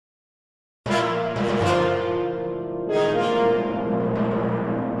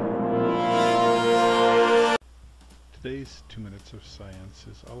Today's 2 Minutes of Science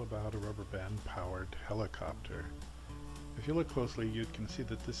is all about a rubber band powered helicopter. If you look closely, you can see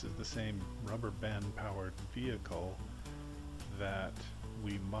that this is the same rubber band powered vehicle that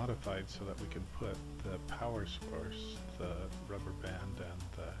we modified so that we can put the power source, the rubber band and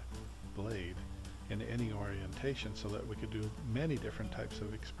the blade, in any orientation so that we could do many different types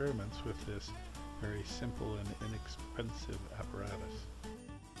of experiments with this very simple and inexpensive apparatus.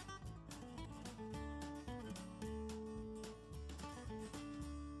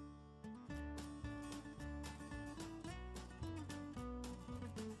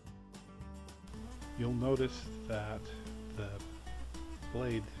 You'll notice that the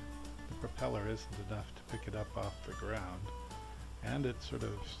blade, the propeller, isn't enough to pick it up off the ground, and it sort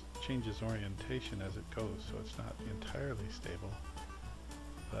of changes orientation as it goes, so it's not entirely stable,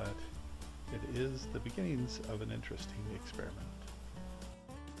 but it is the beginnings of an interesting experiment.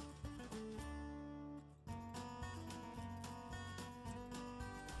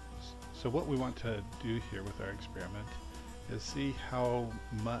 So what we want to do here with our experiment is see how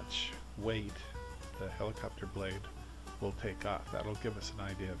much weight the helicopter blade will take off. That'll give us an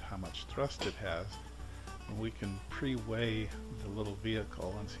idea of how much thrust it has, and we can pre-weigh the little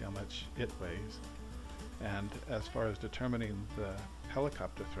vehicle and see how much it weighs. And as far as determining the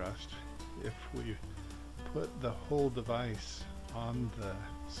helicopter thrust, if we put the whole device on the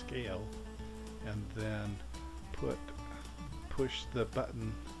scale and then push the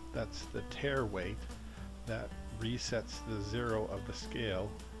button that's the tare weight that resets the zero of the scale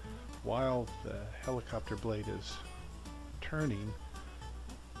while the helicopter blade is turning,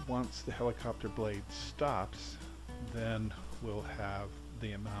 once the helicopter blade stops, then we'll have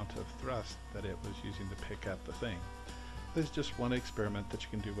the amount of thrust that it was using to pick up the thing. This is just one experiment that you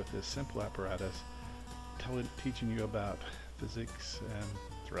can do with this simple apparatus, teaching you about physics and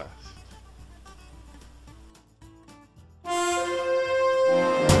thrust.